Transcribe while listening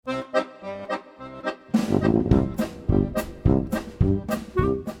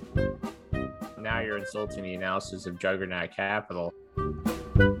consulting the analysis of Juggernaut Capital.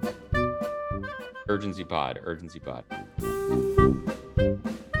 Urgency pod.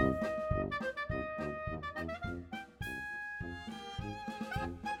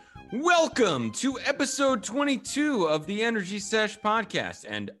 Welcome to episode 22 of the Energy Sesh podcast.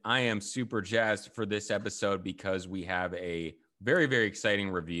 And I am super jazzed for this episode because we have a very, very exciting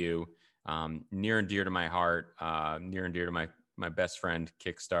review, near and dear to my heart, near and dear to my best friend,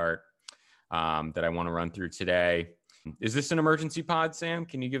 Kickstart, that I want to run through today. Is this an emergency pod, Sam?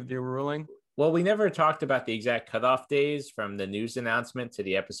 Can you give the ruling? Well, we never talked about the exact cutoff days from the news announcement to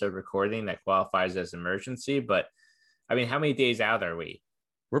the episode recording that qualifies as emergency. But I mean, how many days out are we?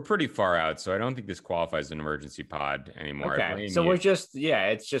 We're pretty far out, so I don't think this qualifies as an emergency pod anymore. Okay, so we're just,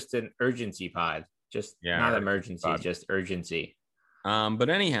 it's just an urgency pod. Just not emergency, pod. Just urgency. But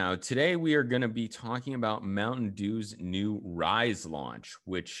anyhow, today we are going to be talking about Mountain Dew's new Rise launch,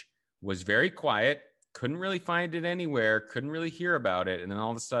 which was very quiet. Couldn't really find it anywhere. Couldn't really hear about it. And then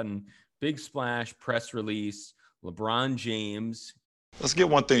all of a sudden, big splash, press release, Lebron James. Let's get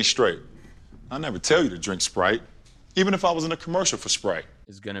one thing straight. I never tell you to drink Sprite, even if I was in a commercial for Sprite.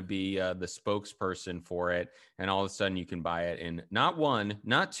 Is going to be the spokesperson for it. And all of a sudden you can buy it in not one,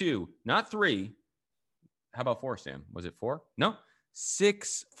 not two, not three. How about four, Sam? Was it four? No,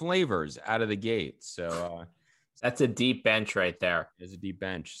 6 flavors out of the gate. So that's a deep bench right there. It's a deep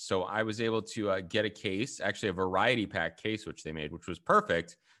bench. So I was able to get a case, actually a variety pack case, which they made, which was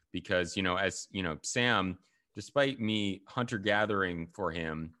perfect because, Sam, despite me hunter gathering for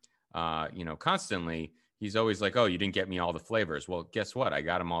him, constantly, he's always like, oh, you didn't get me all the flavors. Well, guess what? I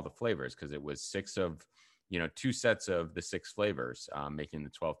got him all the flavors because it was 6 of, 2 sets of the 6 flavors, making the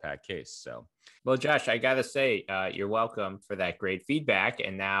 12-pack case. So, well, Josh, I got to say, you're welcome for that great feedback.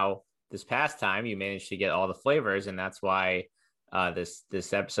 And now this past time you managed to get all the flavors. And that's why this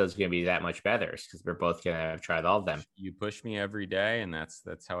episode is going to be that much better because we're both going to have tried all of them. You push me every day, and that's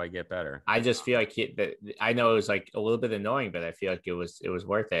how I get better. I just feel like I know it was like a little bit annoying, but I feel like it was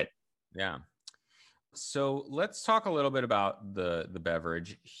worth it. Yeah. So let's talk a little bit about the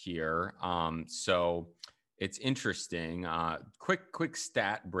beverage here. So it's interesting. Quick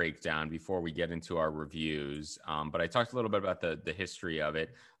stat breakdown before we get into our reviews. But I talked a little bit about the history of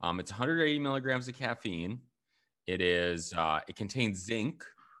it. It's 180 milligrams of caffeine. It contains zinc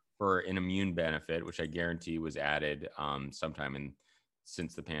for an immune benefit, which I guarantee was added sometime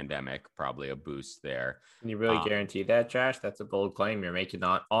since the pandemic, probably a boost there. Can you really guarantee that, Josh? That's a bold claim you're making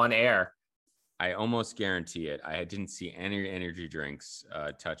on air. I almost guarantee it. I didn't see any energy drinks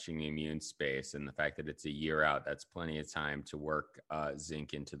touching the immune space. And the fact that it's a year out, that's plenty of time to work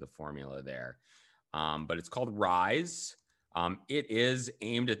zinc into the formula there. But it's called Rise. It is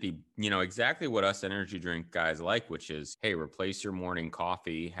aimed at the, exactly what us energy drink guys like, which is, hey, replace your morning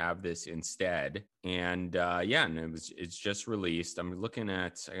coffee, have this instead. And and it's just released. I'm looking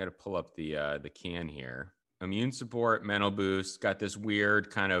at, I got to pull up the can here. Immune support, mental boost, got this weird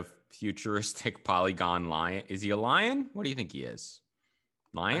kind of futuristic polygon lion. Is he a lion? What do you think he is?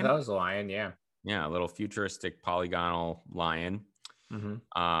 Lion? That was a lion, yeah. Yeah, a little futuristic polygonal lion. Mm-hmm.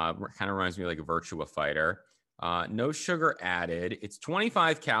 Kind of reminds me like a Virtua Fighter. No sugar added. It's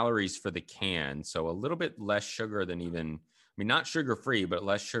 25 calories for the can, so a little bit less sugar than not sugar-free, but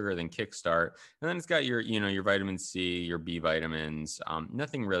less sugar than Kickstart. And then it's got your vitamin C, your B vitamins,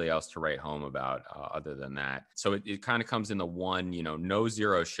 nothing really else to write home about other than that. So it kind of comes in the one, no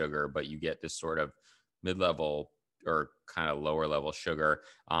zero sugar, but you get this sort of mid-level or kind of lower level sugar.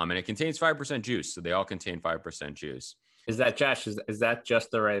 And it contains 5% juice. So they all contain 5% juice. Is that, Josh, is that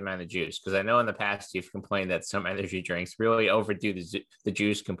just the right amount of juice? Because I know in the past you've complained that some energy drinks really overdo the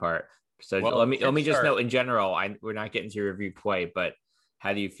juice component. So let me just note in general, we're not getting to your review quite, but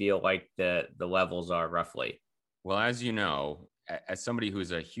how do you feel like the levels are roughly? Well, as you know, as somebody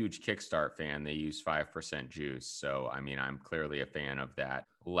who's a huge Kickstart fan, they use 5% juice. So, I'm clearly a fan of that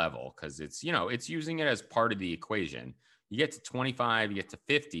level because it's using it as part of the equation. You get to 25, you get to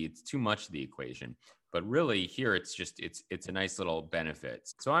 50, it's too much of the equation. But really here, it's a nice little benefit.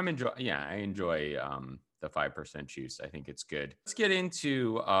 So I enjoy the 5% juice. I think it's good. Let's get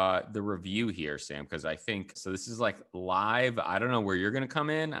into the review here, Sam, because I think, so this is like live. I don't know where you're going to come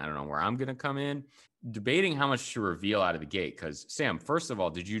in. I don't know where I'm going to come in. Debating how much to reveal out of the gate. Because Sam, first of all,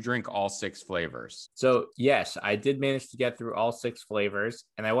 did you drink all 6 flavors? So yes, I did manage to get through all 6 flavors.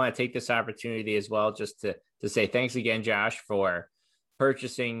 And I want to take this opportunity as well, just to say thanks again, Josh, for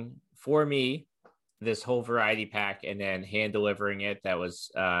purchasing for me this whole variety pack and then hand delivering it. That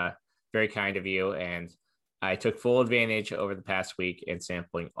was very kind of you. And I took full advantage over the past week in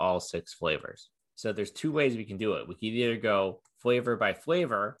sampling all 6 flavors. So there's 2 ways we can do it. We can either go flavor by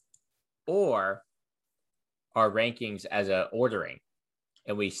flavor, or our rankings as a ordering,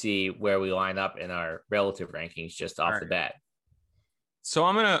 and we see where we line up in our relative rankings just off the bat. So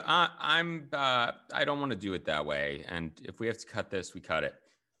I don't want to do it that way. And if we have to cut this, we cut it.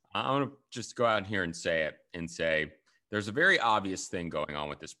 I want to just go out here and say there's a very obvious thing going on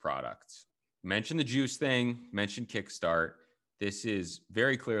with this product. Mention the juice thing, mention Kickstart. This is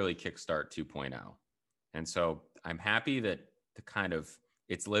very clearly Kickstart 2.0. And so I'm happy that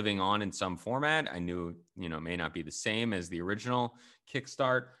it's living on in some format. I knew, it may not be the same as the original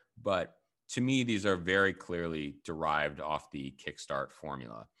Kickstart, but to me, these are very clearly derived off the Kickstart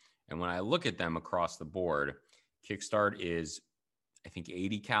formula. And when I look at them across the board, Kickstart is, I think,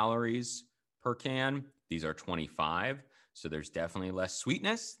 80 calories per can. These are 25. So there's definitely less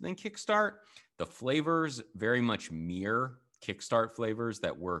sweetness than Kickstart. The flavors very much mirror Kickstart flavors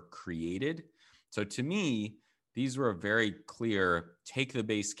that were created. So to me, these were a very clear, take the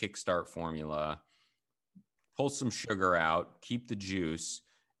base Kickstart formula, pull some sugar out, keep the juice,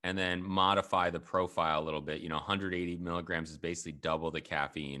 and then modify the profile a little bit. 180 milligrams is basically double the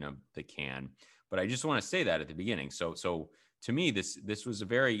caffeine of the can. But I just want to say that at the beginning. So to me, this was a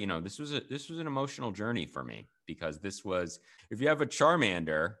very, this was an emotional journey for me, because this was, if you have a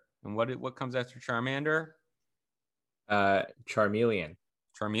Charmander, and what comes after Charmander? Charmeleon.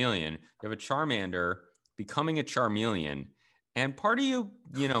 You have a Charmander becoming a Charmeleon. And part of you,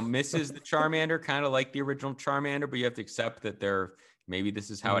 misses the Charmander, kind of like the original Charmander, but you have to accept that maybe this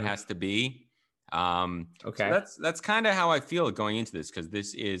is how it has to be. Okay. So that's kind of how I feel going into this, because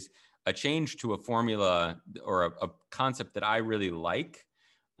this is a change to a formula or a concept that I really like.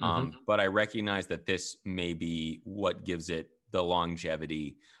 But I recognize that this may be what gives it the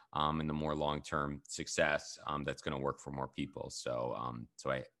longevity and the more long-term success that's going to work for more people. So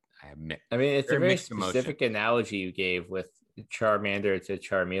I have it's a very specific analogy you gave with Charmander to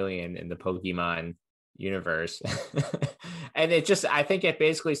Charmeleon in the Pokemon universe. And I think it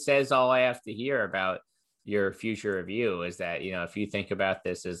basically says all I have to hear about your future review is that, if you think about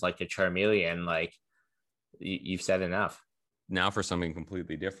this as like a Charmeleon, like you've said enough. Now for something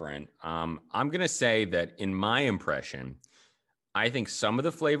completely different. I'm going to say that in my impression, I think some of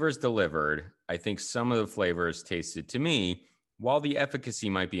the flavors delivered. I think some of the flavors tasted to me, while the efficacy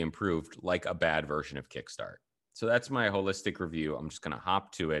might be improved, like a bad version of Kickstart. So that's my holistic review. I'm just going to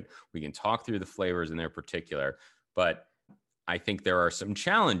hop to it. We can talk through the flavors in their particular, but I think there are some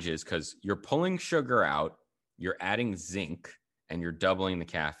challenges because you're pulling sugar out, you're adding zinc, and you're doubling the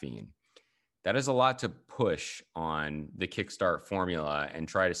caffeine. That is a lot to push on the Kickstart formula and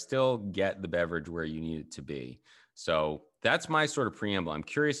try to still get the beverage where you need it to be. So that's my sort of preamble. I'm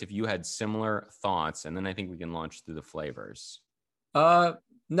curious if you had similar thoughts, and then I think we can launch through the flavors.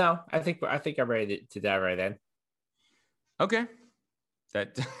 No, I think I'm ready to dive right in. Okay.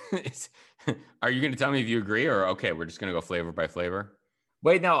 That is, are you going to tell me if you agree, or okay, we're just going to go flavor by flavor?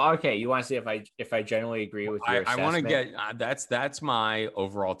 Wait, no. Okay. You want to see if I generally agree with your assessment? I want to get, that's my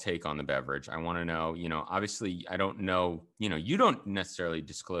overall take on the beverage. I want to know, obviously I don't know, you don't necessarily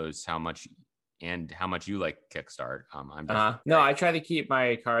disclose how much you like Kickstart. No, I try to keep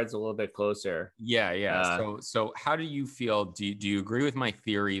my cards a little bit closer. Yeah. So how do you feel? Do you agree with my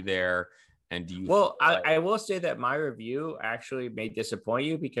theory there? And do you? Well, I will say that my review actually may disappoint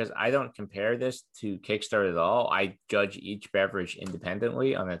you because I don't compare this to Kickstart at all. I judge each beverage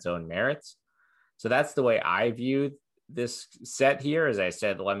independently on its own merits. So that's the way I view this set here. As I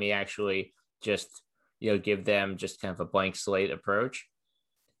said, let me actually just, give them just kind of a blank slate approach.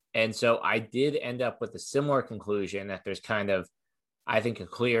 And so I did end up with a similar conclusion that there's kind of, I think, a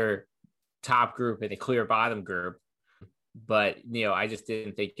clear top group and a clear bottom group. But, I just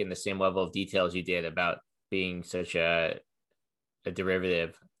didn't think in the same level of details you did about being such a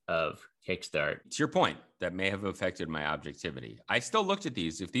derivative of Kickstart. To your point, that may have affected my objectivity. I still looked at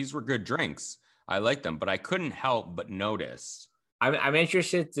these. If these were good drinks, I liked them, but I couldn't help but notice. I'm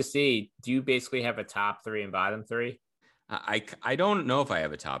interested to see, do you basically have a top three and bottom three? I don't know if I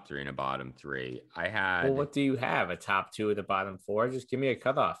have a top three and a bottom three. Well, what do you have? A top two and a bottom four? Just give me a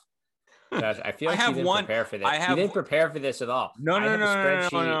cutoff. Josh, I feel like you didn't prepare for this. You didn't prepare for this at all. No. I have a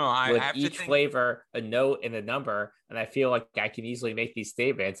spreadsheet with each flavor, a note and a number, and I feel like I can easily make these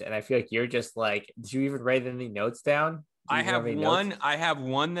statements. And I feel like you're just like, did you even write any notes down? I have one. I have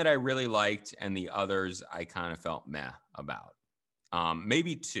one that I really liked, and the others I kind of felt meh about.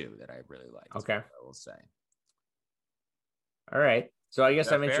 Maybe two that I really liked. Okay, I will say. All right. So I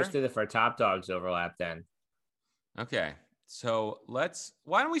guess I'm interested if our top dogs overlap then. Okay. So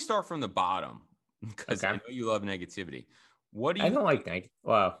why don't we start from the bottom? Because I know you love negativity. What do you? I don't like negative.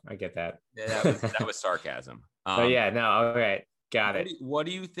 Well, I get that. Yeah, that was sarcasm. But yeah, no. All right. Got it. What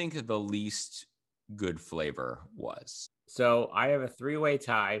do you think of the least good flavor was. So I have a 3-way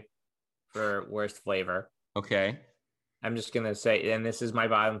tie for worst flavor. Okay. I'm just going to say, and this is my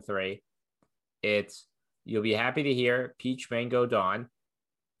bottom 3. It's, you'll be happy to hear, peach mango dawn,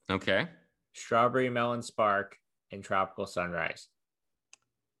 Okay. strawberry melon spark, and tropical sunrise.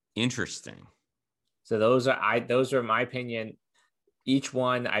 Interesting. So those are my opinion. Each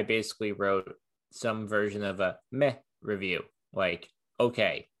one I basically wrote some version of a meh review. Like,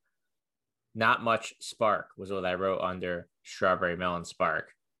 okay, not much spark was what I wrote under strawberry melon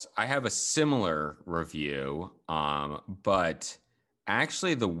spark. I have a similar review, but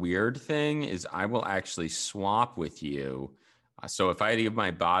actually the weird thing is I will actually swap with you. So if I had to give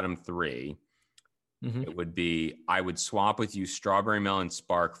my bottom 3, it would be, I would swap with you strawberry melon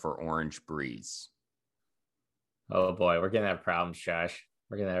spark for orange breeze. Oh boy, we're gonna have problems, Josh.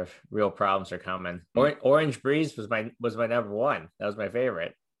 We're gonna have real problems are coming. Orange breeze was my number 1. That was my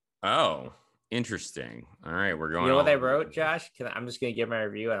favorite. Oh, interesting. All right, we're going. You know what I wrote, Josh? I'm just gonna give my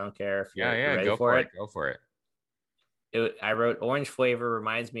review. I don't care if you're ready go for it. Go for it. I wrote orange flavor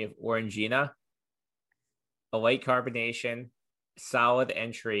reminds me of Orangina, a light carbonation, solid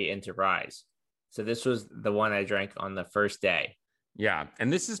entry into Rise. So this was the one I drank on the first day. Yeah,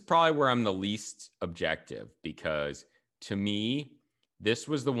 and this is probably where I'm the least objective, because to me, this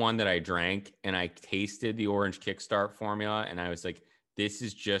was the one that I drank and I tasted the orange kickstart formula and I was like, this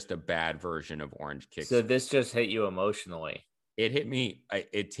is just a bad version of orange kickstart. So this just hit you emotionally. It hit me.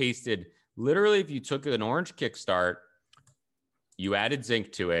 It tasted literally, if you took an orange kickstart, you added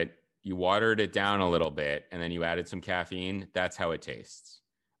zinc to it, you watered it down a little bit, and then you added some caffeine. That's how it tastes.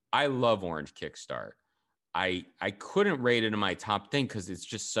 I love orange kickstart. I couldn't rate it in my top thing because it's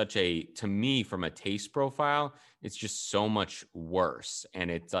just such a, to me, from a taste profile, it's just so much worse.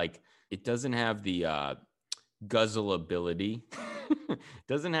 And it's like, it doesn't have the guzzleability.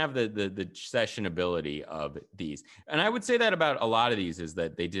 Doesn't have the session ability of these. And I would say that about a lot of these, is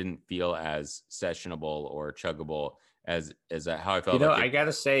that they didn't feel as sessionable or chuggable as how I felt. You know, I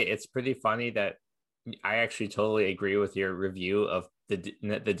gotta say, it's pretty funny that I actually totally agree with your review of the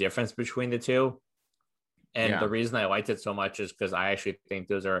difference between the two. And the reason I liked it so much is because I actually think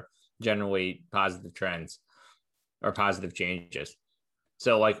those are generally positive trends or positive changes.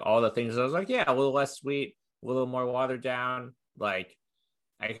 So like all the things I was like, yeah, a little less sweet, a little more watered down. Like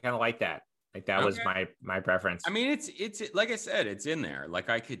I kind of like that. Like that was my preference. I mean, it's like I said, it's in there. Like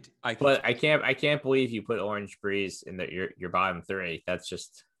I could, but I can't believe you put Orange Breeze in your bottom 3. That's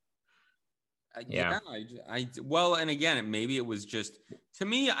just well, and again, maybe it was just, to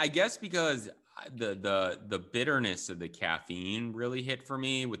me, I guess, because the bitterness of the caffeine really hit for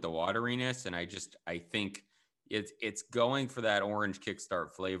me with the wateriness, and I think it's going for that orange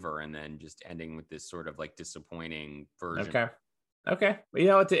kickstart flavor and then just ending with this sort of like disappointing version. Okay. Well, you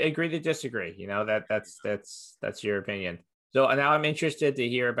know, to agree to disagree, you know, that's your opinion. So now I'm interested to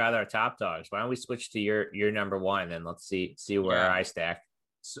hear about our top dogs. Why don't we switch to your number 1 and let's see where I stack.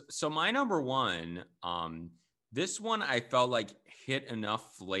 So my number 1, this one I felt like hit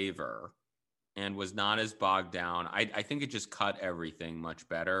enough flavor and was not as bogged down. I think it just cut everything much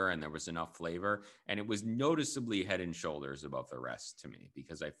better and there was enough flavor, and it was noticeably head and shoulders above the rest to me,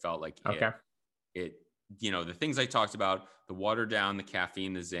 because I felt like it you know, the things I talked about, the watered down, the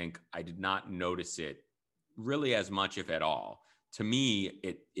caffeine, the zinc, I did not notice it really as much, if at all. To me,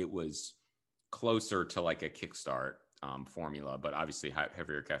 it was closer to like a kickstart formula, but obviously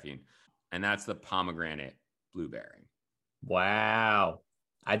heavier caffeine. And that's the pomegranate blueberry. Wow.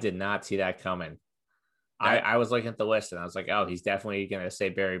 I did not see that coming. I was looking at the list and I was like, oh, he's definitely going to say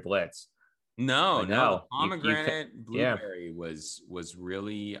Berry Blitz. No. The pomegranate blueberry was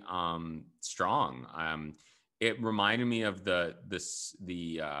really strong. It reminded me of the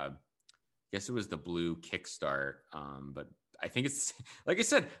I guess it was the blue kickstart. But I think it's, like I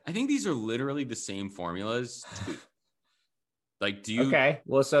said, I think these are literally the same formulas too. Like, do you? Okay.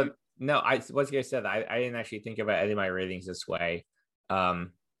 Well, so no, like I said, I didn't actually think about any of my ratings this way.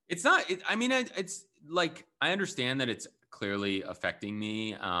 It's not. I mean, it's like, I understand that it's clearly affecting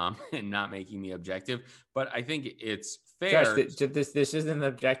me and not making me objective, but I think it's fair. This isn't an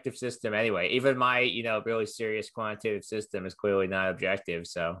objective system anyway. Even my really serious quantitative system is clearly not objective.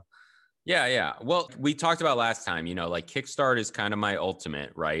 So. Yeah. Well, we talked about last time, like Kickstart is kind of my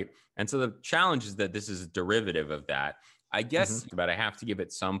ultimate, right? And so the challenge is that this is a derivative of that. I guess, but I have to give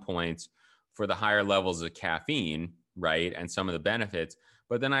it some points for the higher levels of caffeine, right? And some of the benefits.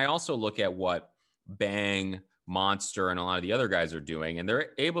 But then I also look at what Bang, Monster, and a lot of the other guys are doing, and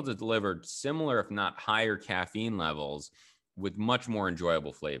they're able to deliver similar, if not higher, caffeine levels with much more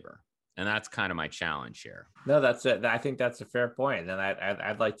enjoyable flavor. And that's kind of my challenge here. No, that's it. I think that's a fair point, and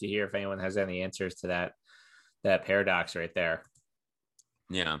I'd like to hear if anyone has any answers to that paradox right there.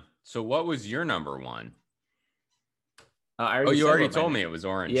 Yeah. So what was your number one? You already told me it was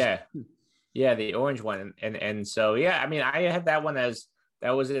orange. Yeah, the orange one, and so yeah, I mean, I had that one as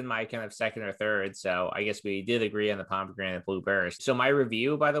that was in my kind of second or third. So I guess we did agree on the pomegranate blue burst. So my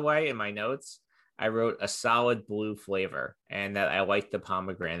review, by the way, in my notes, I wrote a solid blue flavor, and that I like the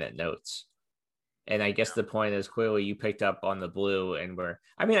pomegranate notes. And I guess the point is clearly you picked up on the blue, and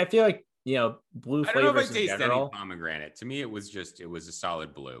I feel like blue I don't know if I flavors in taste general. any pomegranate. To me, it was a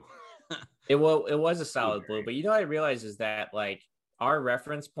solid blue. It was a solid blue, but I realize is that like our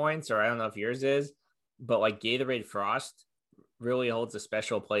reference points, or I don't know if yours is, but like Gatorade Frost really holds a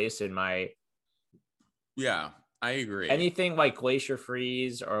special place in my. Yeah, I agree. Anything like Glacier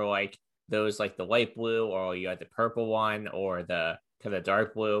Freeze or like those like the light blue, or you had the purple one or the kind of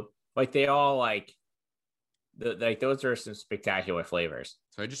dark blue, like they all like those are some spectacular flavors.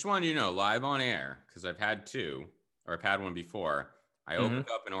 So I just wanted you to know live on air, because I've had two, or I've had one before. I opened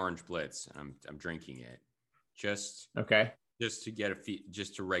up an orange Blitz and I'm drinking it just to get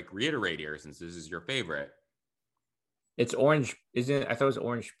just to reiterate here, since this is your favorite. It's orange, isn't it? I thought it was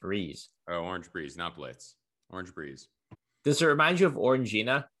Orange Breeze. Oh, Orange Breeze, not Blitz. Orange Breeze. Does it remind you of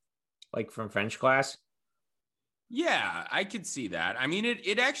Orangina, like from French class? Yeah, I could see that. I mean,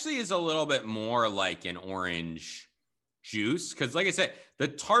 it actually is a little bit more like an orange juice, because like I said, the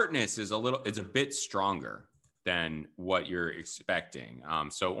tartness is it's a bit stronger than what you're expecting.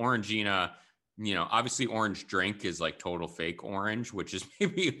 So Orangina, obviously orange drink is like total fake orange, which is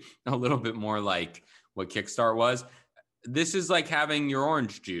maybe a little bit more like what Kickstart was. This is like having your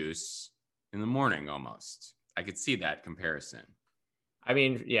orange juice in the morning almost. I could see that comparison. I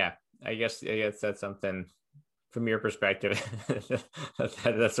mean, yeah, I guess that's something from your perspective.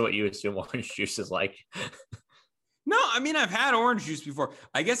 That's what you assume orange juice is like. No, I mean, I've had orange juice before.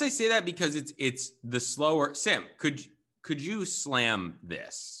 I guess I say that because it's the slower. Sam, could you slam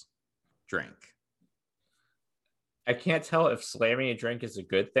this drink? I can't tell if slamming a drink is a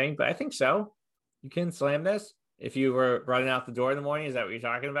good thing, but I think so. You can slam this if you were running out the door in the morning. Is that what you're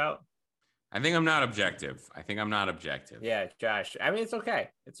talking about? I think I'm not objective. Yeah, Josh. I mean, it's okay.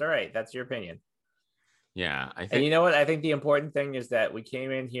 It's all right. That's your opinion. Yeah, I think. And you know what? I think the important thing is that we came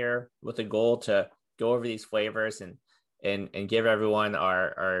in here with a goal to go over these flavors and give everyone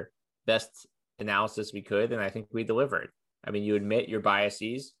our best analysis we could, and I think we delivered. I mean, you admit your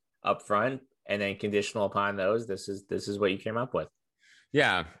biases up front, and then conditional upon those, this is what you came up with.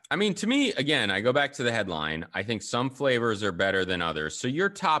 Yeah. I mean, to me, again, I go back to the headline. I think some flavors are better than others. So your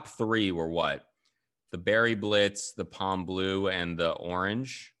top three were what? The Berry Blitz, the Palm Blue, and the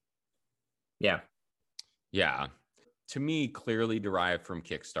Orange? Yeah. Yeah. To me, clearly derived from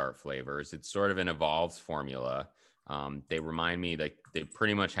Kickstart flavors. It's sort of an evolved formula. They remind me that they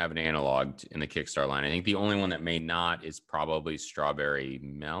pretty much have an analog in the Kickstart line. I think the only one that may not is probably Strawberry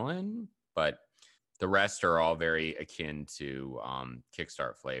Melon, but the rest are all very akin to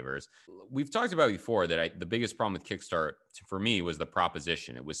Kickstart flavors. We've talked about before that the biggest problem with Kickstart for me was the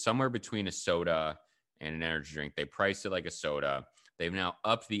proposition. It was somewhere between a soda and an energy drink. They priced it like a soda. They've now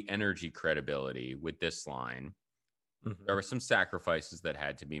upped the energy credibility with this line. Mm-hmm. There were some sacrifices that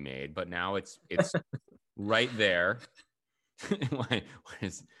had to be made, but now it's right there. why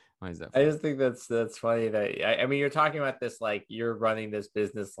is that funny? I just think that's funny that I mean, you're talking about this like you're running this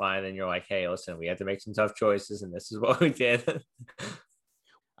business line and you're like, hey, listen, we had to make some tough choices and this is what we did.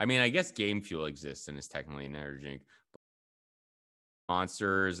 I mean, I guess Game Fuel exists and is technically an energy drink.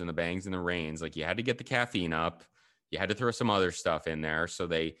 Monsters and the Bangs and the Rains, like you had to get the caffeine up. You had to throw some other stuff in there. So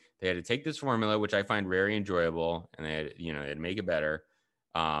they had to take this formula, which I find very enjoyable, and they had, they'd make it better,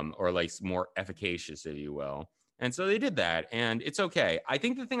 or like more efficacious, if you will. And so they did that, and it's okay. I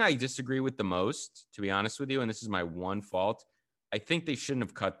think the thing I disagree with the most, to be honest with you, and this is my one fault, I think they shouldn't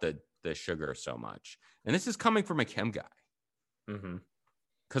have cut the sugar so much. And this is coming from a chem guy. Mm-hmm.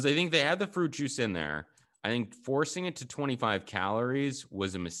 Because I think they had the fruit juice in there. I think forcing it to 25 calories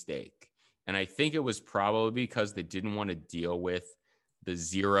was a mistake. And I think it was probably because they didn't want to deal with the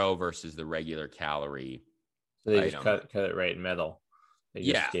 0 versus the regular calorie. So they just cut it right in the middle. They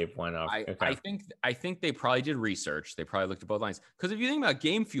just gave one off. I think they probably did research. They probably looked at both lines. Because if you think about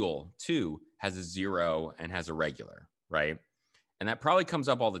Game Fuel, too, has a 0 and has a regular, right? And that probably comes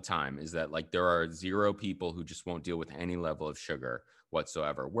up all the time, is that like there are 0 people who just won't deal with any level of sugar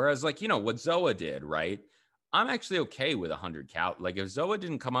whatsoever. Whereas like, what Zoa did, right? I'm actually okay with 100 like if Zoa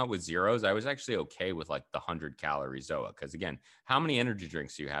didn't come out with 0s, I was actually okay with like the 100 calorie Zoa. Because again, how many energy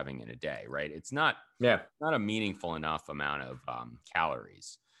drinks are you having in a day, right? It's not a meaningful enough amount of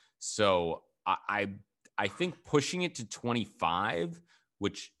calories. So I think pushing it to 25,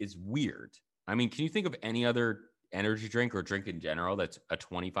 which is weird. I mean, can you think of any other energy drink or drink in general that's a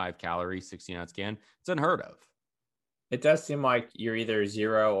 25 calorie 16-ounce can? It's unheard of. It does seem like you're either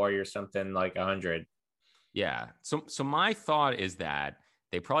 0 or you're something like 100. Yeah. So my thought is that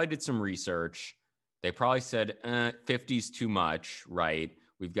they probably did some research. They probably said 50 is too much, right?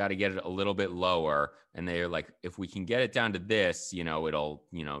 We've got to get it a little bit lower. And they're like, if we can get it down to this, it'll,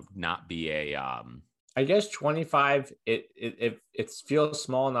 not be a I guess 25, it feels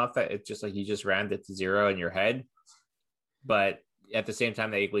small enough that it's just like you just round it to 0 in your head. But at the same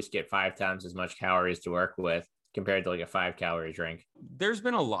time, they at least get 5 times as much calories to work with compared to like a 5-calorie drink. There's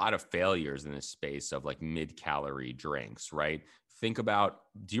been a lot of failures in this space of like mid-calorie drinks, right? Think about,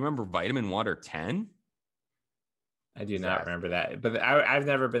 do you remember Vitamin Water 10? I do not remember that, but I've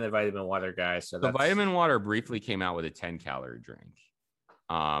never been a vitamin water guy. So Vitamin Water briefly came out with a 10-calorie drink.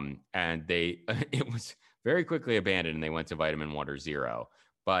 And it was very quickly abandoned and they went to Vitamin Water Zero.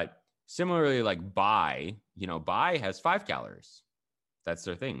 But similarly, like Bai has 5 calories. That's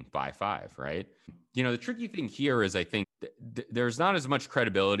their thing, Bai 5, right? The tricky thing here is I think there's not as much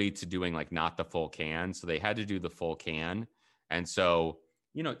credibility to doing like not the full can. So they had to do the full can. And so,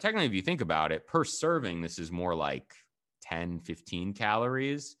 technically, if you think about it, per serving, this is more like 10, 15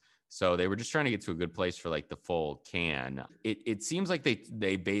 calories. So they were just trying to get to a good place for like the full can. It seems like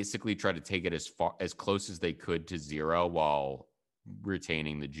they basically try to take it as close as they could to 0 while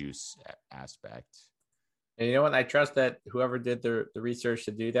retaining the juice aspect. And you know what? I trust that whoever did the research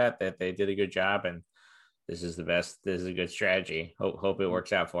to do that they did a good job, and this is the best. This is a good strategy. Hope it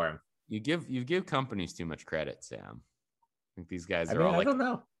works out for them. You give companies too much credit, Sam. I think these guys are all I don't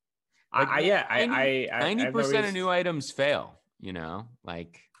know. Like, 90% of new items fail.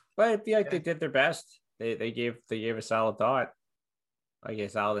 But I feel like they did their best. They gave a solid thought, like a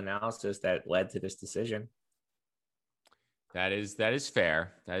solid analysis that led to this decision. That is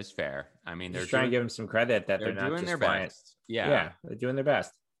fair. That is fair. I mean, they're trying to give them some credit that they're not doing just their flying. best. Yeah, they're doing their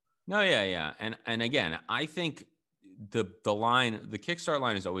best. No, yeah. And again, I think the Kickstart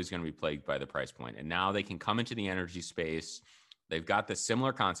line is always going to be plagued by the price point. And now they can come into the energy space. They've got the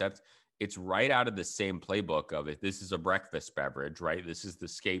similar concept. It's right out of the same playbook of it. This is a breakfast beverage, right? This is the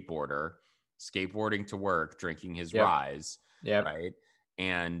skateboarder skateboarding to work, drinking his rise, right?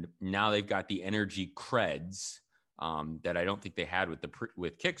 And now they've got the energy creds that I don't think they had with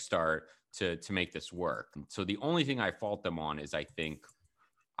Kickstart to make this work. So the only thing I fault them on is I think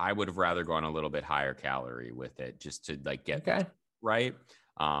I would have rather gone a little bit higher calorie with it just to like get right.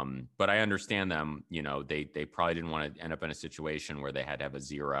 But I understand them, they probably didn't want to end up in a situation where they had to have a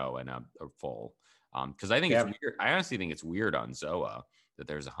 0 and a full. Because I think it's weird. I honestly think it's weird on Zoa that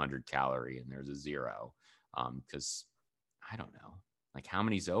there's 100 calorie and there's a 0. Because I don't know. Like how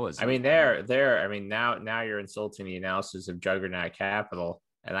many Zoas? I mean, now you're insulting the analysis of Juggernaut Capital,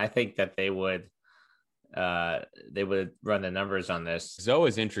 and I think that they would run the numbers on this. Zoa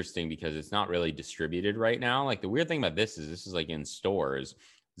is interesting because it's not really distributed right now. Like the weird thing about this is like in stores.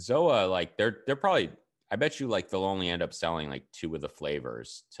 Zoa, like they're probably, I bet you like they'll only end up selling like 2 of the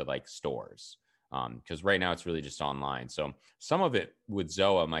flavors to like stores. Because right now it's really just online. So some of it with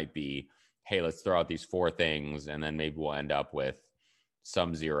Zoa might be, hey, let's throw out these 4 things, and then maybe we'll end up with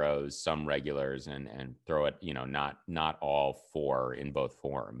some zeros, some regulars, and throw it, not all 4 in both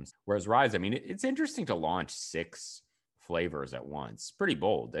forms. Whereas Rise, I mean, it's interesting to launch 6 flavors at once. Pretty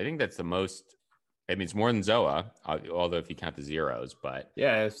bold. I think that's the most. I mean, it's more than Zoa, although if you count the zeros, but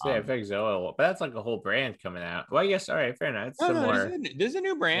I think Zoa, but that's like a whole brand coming out. Well, I guess, all right, fair enough. It's similar. There's a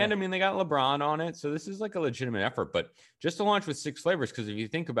new brand. I mean, they got LeBron on it, so this is like a legitimate effort. But just to launch with 6 flavors, because if you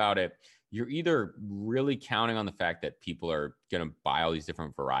think about it, you're either really counting on the fact that people are going to buy all these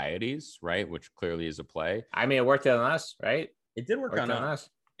different varieties, right? Which clearly is a play. I mean, it worked on us, right? It did work on us.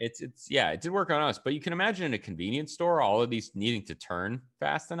 It did work on us. But you can imagine in a convenience store, all of these needing to turn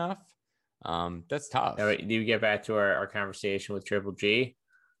fast enough. That's tough. Do you get back to our conversation with Triple G?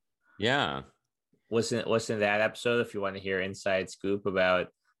 Yeah. Listen to that episode if you want to hear inside scoop about.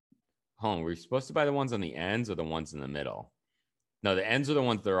 Hold on, were you supposed to buy the ones on the ends or the ones in the middle? No, the ends are the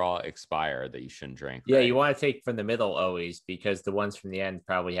ones that are all expired that you shouldn't drink. Yeah, right? You want to take from the middle always, because the ones from the end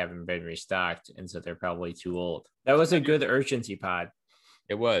probably haven't been restocked, and so they're probably too old. That was a good urgency pod.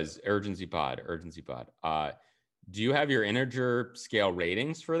 It was urgency pod. Do you have your integer scale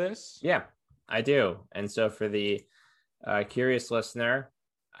ratings for this? Yeah, I do. And so for the curious listener,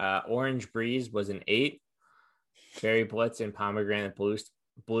 Orange Breeze was an 8. Berry Blitz and Pomegranate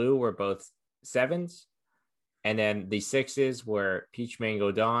Blue were both 7s. And then the 6s were Peach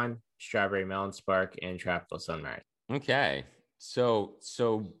Mango Dawn, Strawberry Melon Spark, and Tropical Sunrise. Okay. So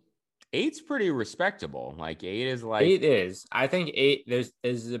Eight's pretty respectable. Like 8 is like 8 is. I think 8.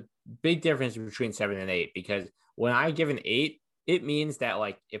 There's a big difference between 7 and 8 because when I give an 8, it means that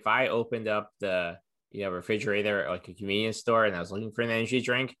like if I opened up the refrigerator or like a convenience store and I was looking for an energy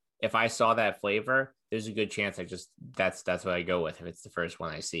drink, if I saw that flavor, there's a good chance that's what I go with if it's the first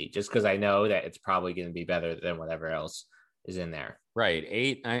one I see, just because I know that it's probably going to be better than whatever else is in there. right.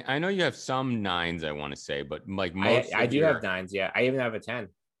 8. I know you have some 9s, I want to say, but like I do have 9s. Yeah, I even have a 10.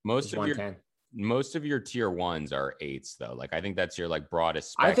 Most Just of your 10. most of your tier 1s are 8s though. Like I think that's your like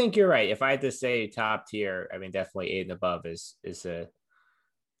broadest I spec. think you're right. If I had to say top tier, I mean definitely 8 and above is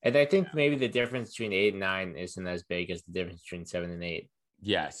and I think maybe the difference between 8 and 9 isn't as big as the difference between 7 and 8.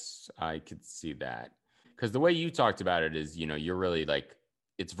 Yes, I could see that. Because the way you talked about it is, you're really like,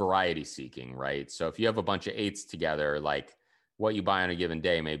 it's variety seeking, right? So if you have a bunch of 8s together, like what you buy on a given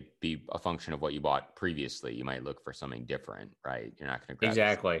day may be a function of what you bought previously. You might look for something different, right? You're not going to grab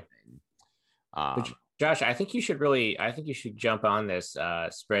Exactly. But Josh, I think you should jump on this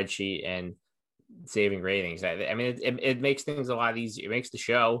spreadsheet and saving ratings. I mean, it makes things a lot easier. It makes the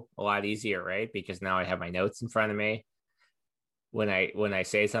show a lot easier, right? Because now I have my notes in front of me. When I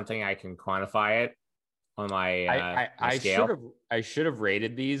say something, I can quantify it on my scale. I should have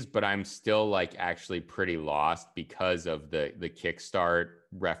rated these, but I'm still like actually pretty lost because of the Kickstart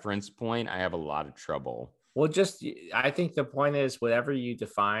reference point. I have a lot of trouble. Well, I think the point is whatever you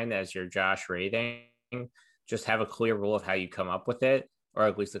define as your Josh rating, just have a clear rule of how you come up with it, or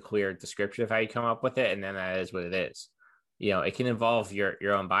at least a clear description of how you come up with it, and then that is what it is. It can involve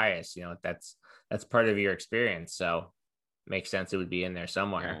your own bias. That's part of your experience. So it makes sense it would be in there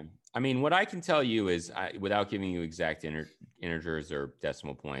somewhere. Yeah. I mean, what I can tell you is, without giving you exact integers or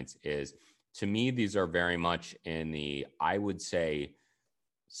decimal points, is to me, these are very much in the, I would say,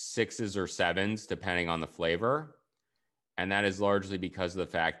 6s or 7s, depending on the flavor. And that is largely because of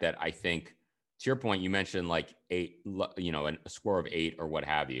the fact that I think, to your point, you mentioned like 8, a score of 8 or what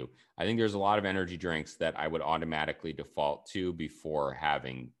have you. I think there's a lot of energy drinks that I would automatically default to before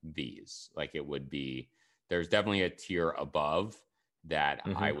having these. Like there's definitely a tier above that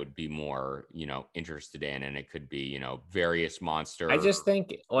I would be more, interested in. And it could be, various monster. I just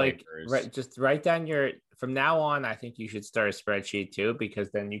think just write down from now on, I think you should start a spreadsheet too,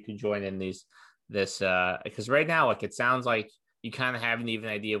 because then you can join in because right now, like it sounds like you kind of have an even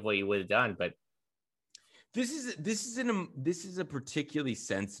idea of what you would have done, but this is a particularly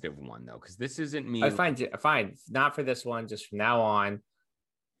sensitive one though, because this isn't me. Fine. Not for this one, just from now on.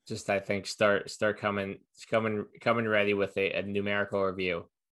 Just I think start coming ready with a numerical review.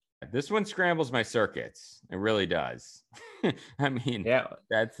 This one scrambles my circuits. It really does. I mean, yeah,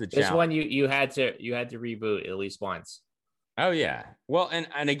 that's the challenge. This one you had to reboot at least once. Oh yeah. Well,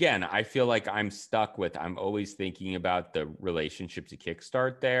 and again, I feel like I'm always thinking about the relationship to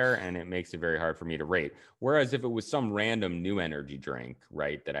Kickstart there, and it makes it very hard for me to rate. Whereas if it was some random new energy drink,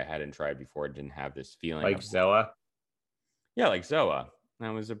 right, that I hadn't tried before, it didn't have this feeling. Like Zoa? Yeah, like Zoa.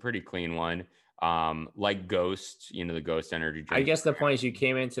 That was a pretty clean one. Like Ghost, the Ghost energy drink. I guess the point is you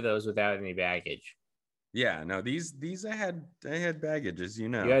came into those without any baggage. Yeah, no, these I had baggage, as you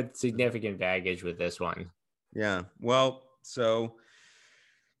know. You had significant baggage with this one. Yeah. Well, so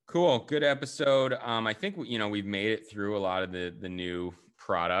cool. Good episode. I think we've made it through a lot of the new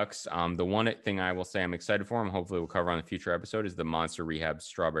products. The one thing I will say I'm excited for, and hopefully we'll cover on the future episode, is the Monster Rehab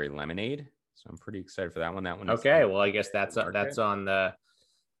Strawberry Lemonade. So I'm pretty excited for that one. Okay. Well, I guess that's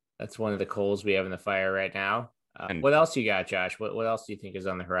one of the coals we have in the fire right now. What else you got, Josh? What else do you think is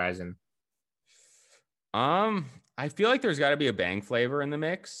on the horizon? I feel like there's got to be a bang flavor in the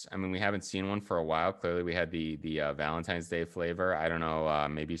mix. I mean, we haven't seen one for a while. Clearly, we had the Valentine's Day flavor. I don't know,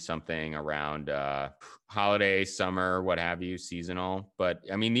 maybe something around holiday, summer, what have you, seasonal. But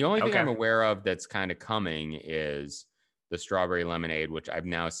I mean, the only thing I'm aware of that's kind of coming is the strawberry lemonade, which I've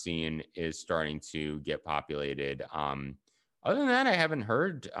now seen is starting to get populated. Other than that, I haven't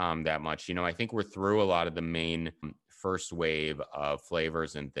heard that much. I think we're through a lot of the main first wave of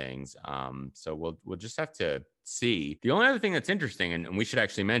flavors and things. So we'll just have to see. The only other thing that's interesting, and we should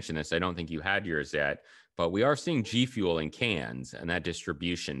actually mention this, I don't think you had yours yet, but we are seeing G Fuel in cans and that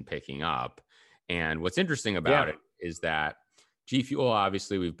distribution picking up. And what's interesting about it is that G Fuel,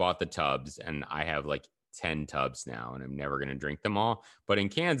 obviously, we've bought the tubs, and I have like 10 tubs now, and I'm never going to drink them all. But in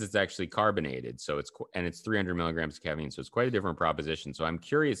cans, it's actually carbonated, so it's 300 milligrams of caffeine, so it's quite a different proposition. So I'm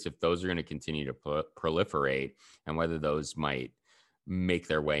curious if those are going to continue to proliferate, and whether those might make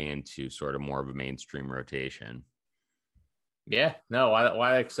their way into sort of more of a mainstream rotation. Yeah, no, a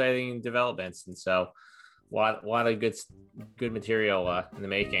lot of exciting developments, and so a lot of good material in the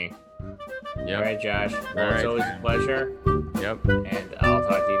making. Yeah. All right, Josh. Well, it's always a pleasure. Yep. And I'll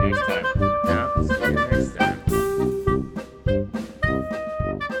talk to you next time. Yeah. See you next time.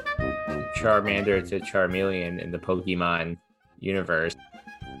 Charmander to Charmeleon in the Pokemon universe.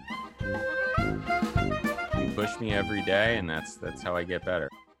 You push me every day, and that's how I get better.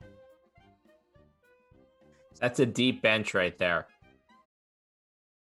 That's a deep bench right there.